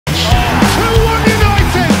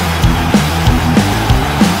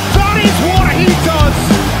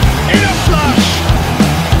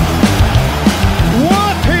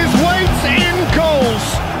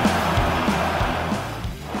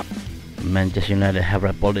Manchester United have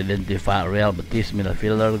reportedly identified Real Betis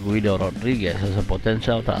midfielder Guido Rodriguez as a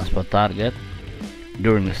potential transfer target.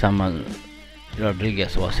 During the summer,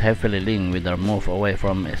 Rodriguez was heavily linked with their move away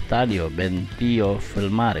from Estadio Benito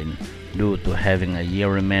Villamarín due to having a year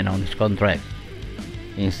remaining on his contract.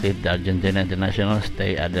 Instead, the Argentina international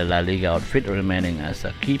stay at the La Liga outfit, remaining as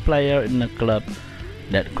a key player in a club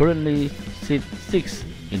that currently sits 6th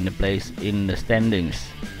in the place in the standings.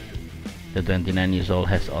 The 29-year-old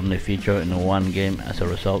has only featured in one game as a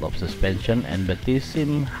result of suspension, and Betis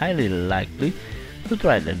seem highly likely to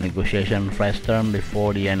try the negotiation fresh term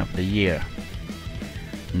before the end of the year.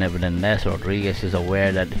 Nevertheless, Rodriguez is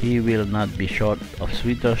aware that he will not be short of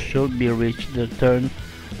suitors should be reached the turn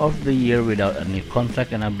of the year without a new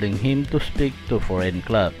contract enabling him to speak to foreign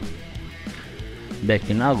club. Back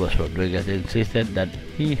in August, Rodriguez insisted that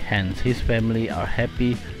he and his family are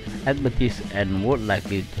happy at Betis and would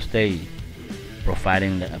likely to stay,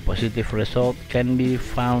 providing that a positive result can be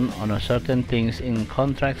found on certain things in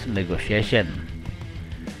contract negotiation.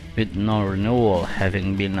 With no renewal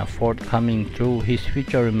having been forthcoming through, his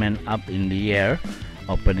future remains up in the air,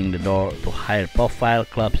 opening the door to higher-profile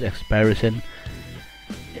clubs expressing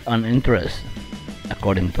an interest.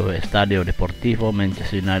 According to Estadio Deportivo,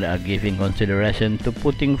 Manchester United are giving consideration to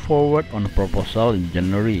putting forward on a proposal in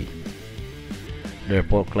January. The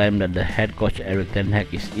report claimed that the head coach Erik ten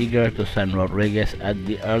Hag is eager to sign Rodriguez at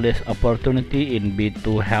the earliest opportunity in bid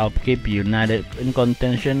to help keep United in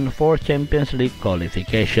contention for Champions League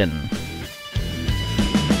qualification.